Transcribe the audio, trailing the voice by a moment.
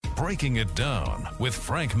Breaking It Down with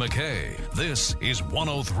Frank MacKay. This is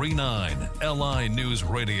 1039 LI News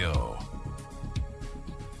Radio.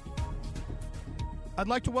 I'd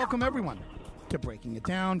like to welcome everyone to Breaking It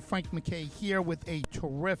Down. Frank MacKay here with a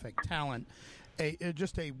terrific talent,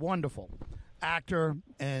 just a wonderful actor,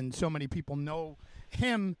 and so many people know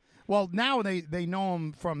him. Well, now they know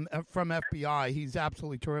him from FBI. He's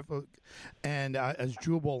absolutely terrific, and as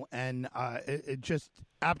Jubal, and it just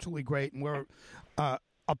absolutely great. And we're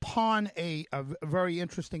upon a very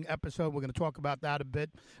interesting episode. We're going to talk about that a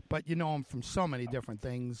bit, but you know him from so many different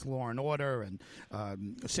things, Law and Order and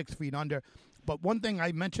 6 Feet Under. But one thing,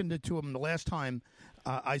 I mentioned it to him the last time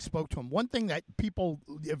I spoke to him. One thing that people,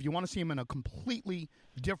 if you want to see him in a completely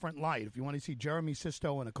different light, if you want to see Jeremy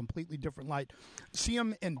Sisto in a completely different light, see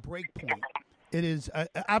him in Breakpoint. It is an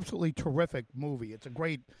absolutely terrific movie. It's a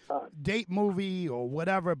great date movie or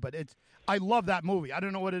whatever, but I love that movie. I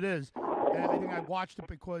don't know what it is. And I think I watched it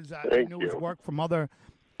because I knew his work from other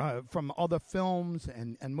films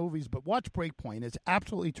and movies. But watch Breakpoint. It's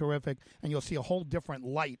absolutely terrific, and you'll see a whole different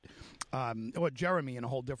light, or Jeremy in a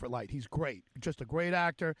whole different light. He's great. Just a great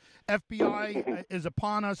actor. FBI is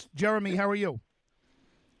upon us. Jeremy, how are you?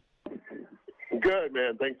 Good,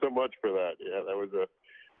 man. Thanks so much for that. Yeah, that was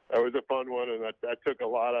a fun one, and that took a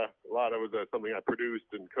lot of was something I produced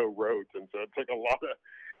and co-wrote, and so it took a lot of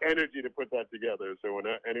energy to put that together. So when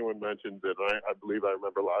anyone mentions it, I believe I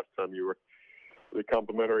remember last time you were really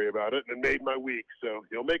complimentary about it, and it made my week. So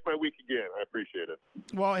you'll make my week again. I appreciate it.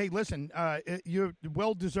 Well, hey, listen, you're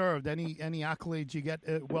well deserved. Any accolades you get,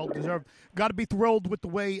 well deserved. Got to be thrilled with the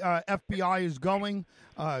way FBI is going.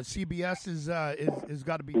 CBS is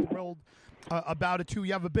got to be thrilled about it too.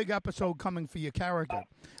 You have a big episode coming for your character.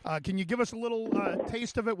 Can you give us a little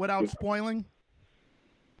taste of it without spoiling?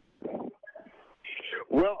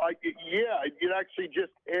 Well, it actually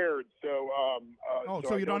just aired, so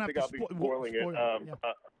so you don't have think to I'll be spoiling it.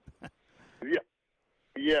 Yeah.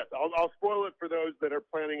 Yes, I'll spoil it for those that are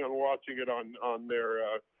planning on watching it on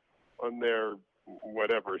their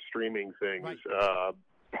whatever streaming things, right.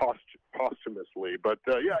 Posthumously. But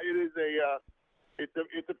it is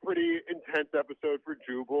it's a pretty intense episode for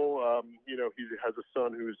Jubal. He has a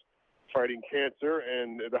son who's fighting cancer,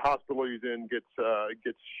 and the hospital he's in gets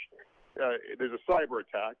there's a cyber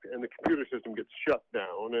attack, and the computer system gets shut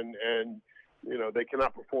down, and they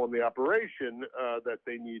cannot perform the operation that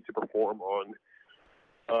they need to perform on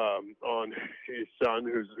his son,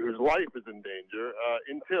 whose life is in danger,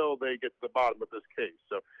 until they get to the bottom of this case.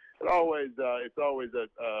 So it's always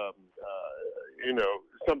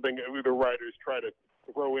something the writers try to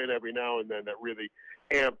throw in every now and then that really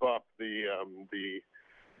amp up the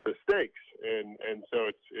stakes, and so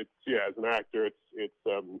it's as an actor it's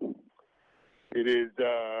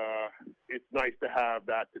nice to have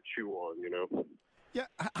that to chew on, Yeah,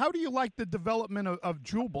 how do you like the development of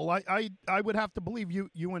Jubal? I would have to believe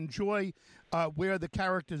you enjoy where the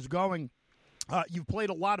character's going. You've played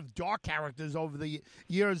a lot of dark characters over the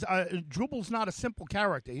years. Jubal's not a simple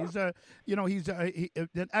character. He's an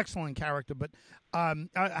excellent character. But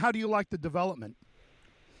how do you like the development?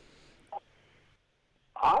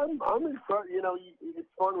 I'm in front. It's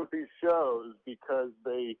fun with these shows because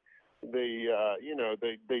they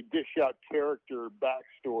dish out character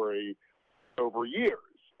backstory over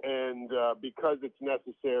years, and because it's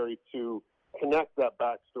necessary to connect that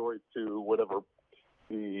backstory to whatever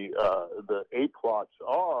the A plots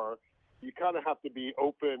are, you kind of have to be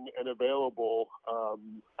open and available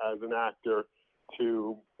as an actor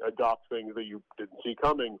to adopt things that you didn't see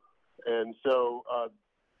coming, and so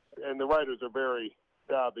and the writers are very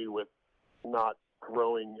savvy with not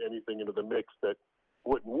throwing anything into the mix that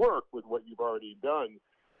wouldn't work with what you've already done,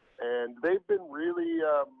 and they've been really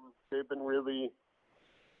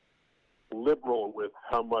liberal with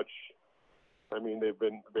how much. I mean, they've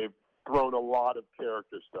thrown a lot of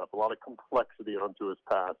character stuff, a lot of complexity onto his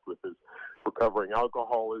past with his recovering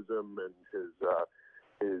alcoholism and his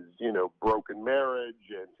broken marriage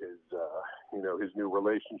and his new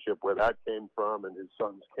relationship, where that came from, and his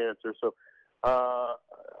son's cancer. So I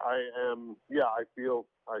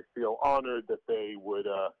feel honored that they would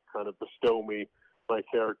kind of bestow me my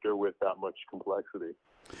character with that much complexity.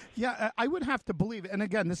 Yeah, I would have to believe, and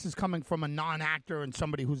again, this is coming from a non-actor and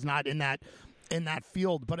somebody who's not in that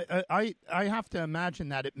field, but I have to imagine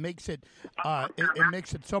that it makes it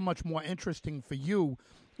makes it so much more interesting for you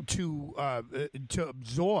to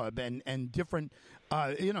absorb and different.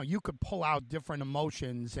 You could pull out different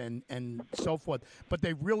emotions and so forth, but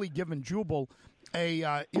they've really given Jubal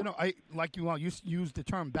I you used the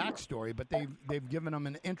term backstory, but they've given him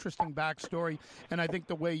an interesting backstory, and I think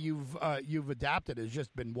the way you've adapted has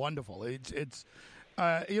just been wonderful. It's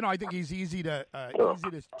I think he's easy to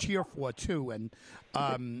cheer for too. And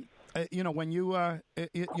when you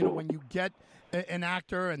get an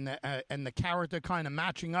actor and the character kind of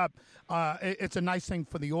matching up, it's a nice thing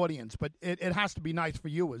for the audience. But it has to be nice for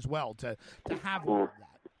you as well to have all of that.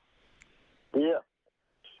 Yeah,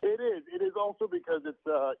 it is. It is also because it's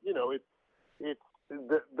the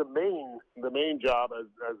main job as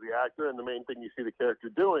the actor, and the main thing you see the character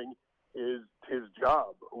doing is his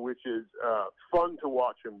job, which is fun to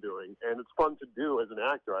watch him doing, and it's fun to do as an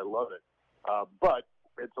actor. I love it, but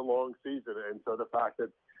it's a long season, and so the fact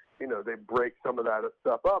that they break some of that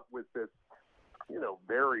stuff up with this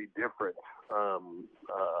very different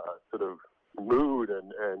sort of mood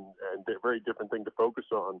and very different thing to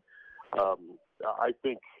focus on. I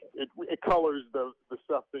think it colors the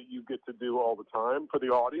stuff that you get to do all the time for the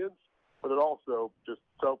audience, but it also just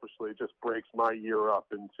selfishly just breaks my year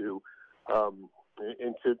up into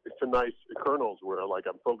nice kernels where, like,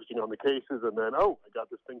 I'm focusing on the cases, and then I got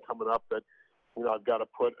this thing coming up that I've got to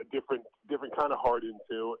put a different kind of heart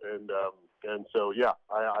into, and so yeah,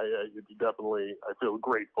 I definitely I feel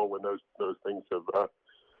grateful when those things have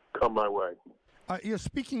come my way.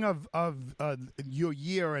 Speaking of your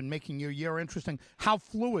year and making your year interesting, how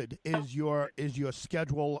fluid is your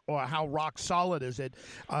schedule, or how rock solid is it?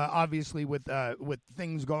 Obviously, with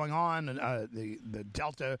things going on and the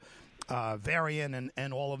Delta variant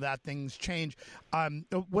and all of that, things change.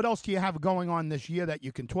 What else do you have going on this year that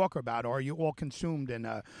you can talk about, or are you all consumed in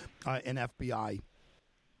FBI?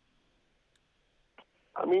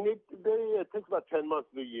 I mean, it takes about 10 months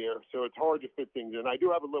of the year, so it's hard to fit things in. I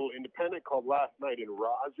do have a little independent called Last Night in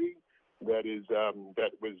Razi that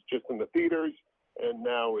was just in the theaters, and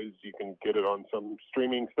now you can get it on some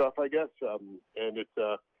streaming stuff, I guess. And it's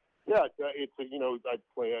I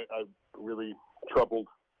play a really troubled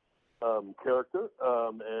character,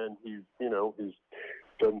 and he's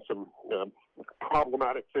done some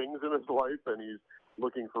problematic things in his life, and he's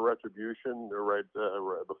looking for retribution right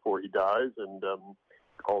before he dies, and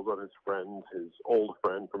calls on his friend, his old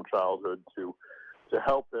friend from childhood, to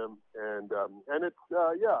help him, and it's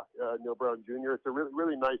Neil Brown Jr. It's a really,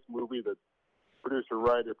 really nice movie that producer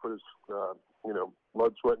writer put his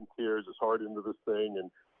blood, sweat, and tears, his heart into this thing,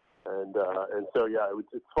 and so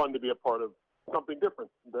it's fun to be a part of something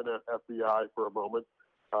different than FBI for a moment.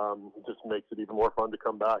 It just makes it even more fun to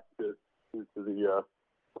come back to the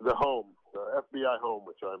home, FBI home,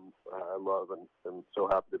 which I love and am so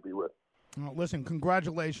happy to be with. Well, listen,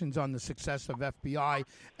 congratulations on the success of FBI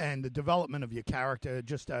and the development of your character.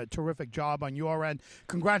 Just a terrific job on your end.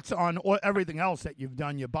 Congrats on everything else that you've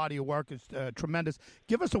done. Your body of work is tremendous.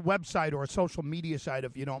 Give us a website or a social media site,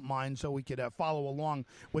 if you don't mind, so we could follow along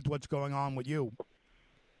with what's going on with you.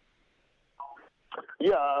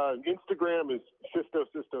 Yeah, Instagram is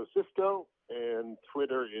Sisto, and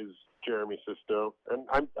Twitter is Jeremy Sisto. And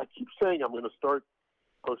I keep saying I'm going to start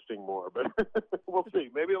posting more, but we'll see.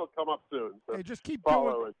 Maybe it'll come up soon. So hey, just keep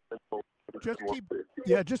follow doing.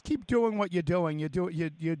 It. Just keep doing what you're doing.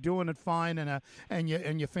 You're doing it fine, and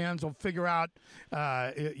your fans will figure out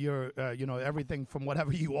your everything from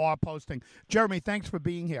whatever you are posting. Jeremy, thanks for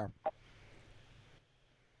being here.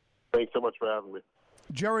 Thanks so much for having me.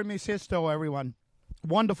 Jeremy Sisto, everyone.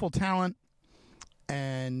 Wonderful talent,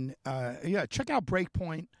 and check out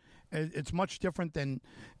Breakpoint. It's much different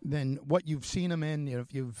than what you've seen him in.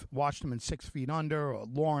 If you've watched him in 6 Feet Under or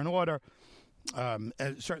Law and Order,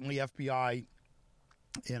 certainly FBI.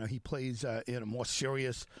 He plays more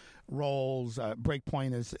serious roles.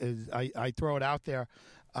 Breakpoint is I throw it out there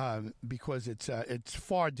because it's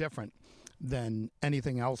far different than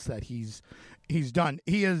anything else that he's done.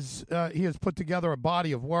 He has put together a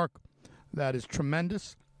body of work that is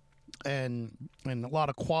tremendous, and a lot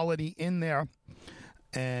of quality in there.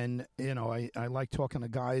 And I like talking to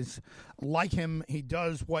guys like him. He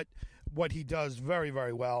does what he does very,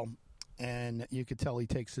 very well, and you could tell he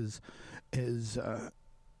takes his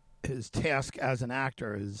task as an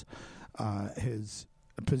actor, his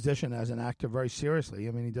position as an actor very seriously.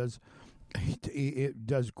 I mean, he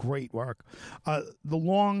does great work. The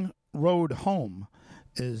Long Road Home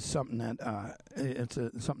is something that it's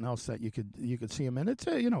something else that you could see him in. It's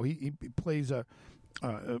he plays a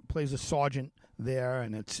sergeant there,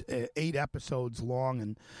 and it's 8 episodes long,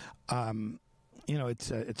 and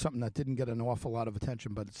it's something that didn't get an awful lot of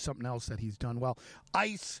attention, but it's something else that he's done well.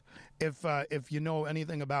 Ice, if you know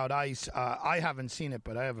anything about Ice, I haven't seen it,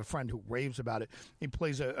 but I have a friend who raves about it. He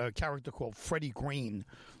plays a character called Freddie Green,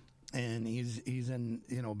 and he's in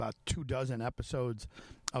about 24 episodes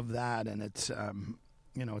of that, and it's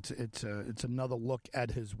another look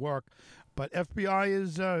at his work. But FBI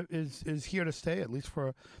is here to stay, at least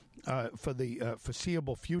for for the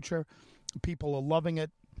foreseeable future. People are loving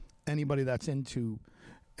it. Anybody that's into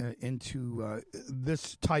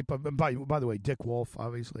this type of, by the way, Dick Wolf,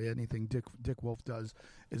 obviously anything Dick Wolf does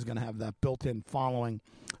is going to have that built-in following,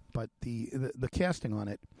 but the casting on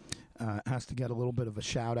it has to get a little bit of a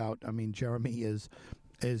shout out. I mean, Jeremy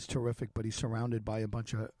is terrific, but he's surrounded by a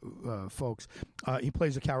bunch of folks. He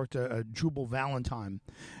plays a character, Jubal Valentine,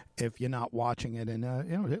 if you're not watching it,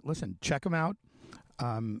 and listen, check him out.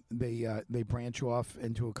 They branch off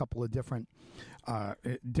into a couple of different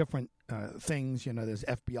things. There's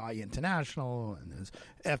FBI International and there's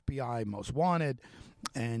FBI Most Wanted,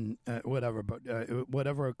 and whatever. But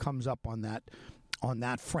whatever comes up on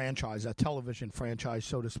that franchise, that television franchise,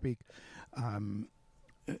 so to speak,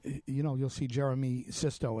 you'll see Jeremy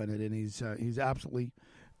Sisto in it, and he's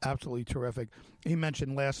absolutely terrific. He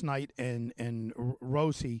mentioned last night in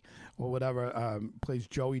Rosie or whatever plays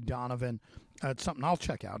Joey Donovan. It's something I'll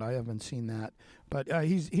check out. I haven't seen that, but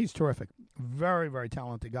he's terrific. Very, very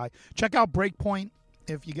talented guy. Check out Breakpoint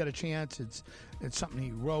if you get a chance. It's something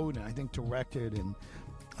he wrote and I think directed, and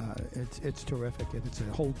it's terrific. And it's a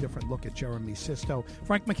whole different look at Jeremy Sisto.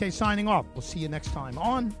 Frank MacKay signing off. We'll see you next time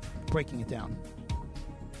on Breaking It Down.